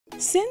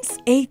Since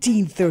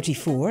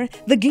 1834,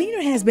 the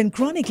Gleaner has been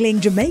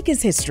chronicling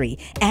Jamaica's history,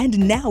 and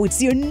now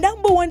it's your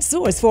 #1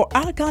 source for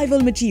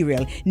archival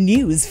material,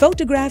 news,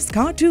 photographs,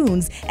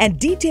 cartoons, and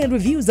detailed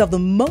reviews of the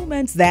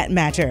moments that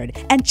mattered.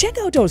 And check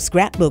out our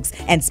scrapbooks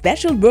and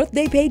special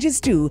birthday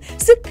pages too.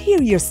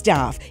 Superior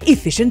staff,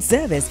 efficient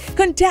service.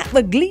 Contact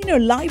the Gleaner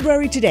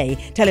Library today.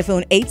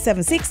 Telephone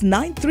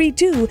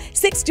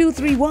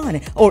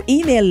 876-932-6231 or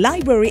email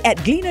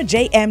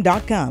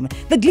library@gleanerjm.com.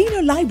 The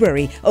Gleaner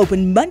Library,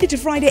 open Monday to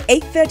Friday,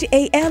 8:30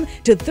 a.m.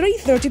 to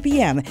 3:30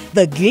 p.m.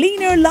 The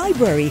Gleaner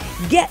Library.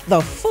 Get the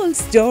full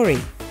story.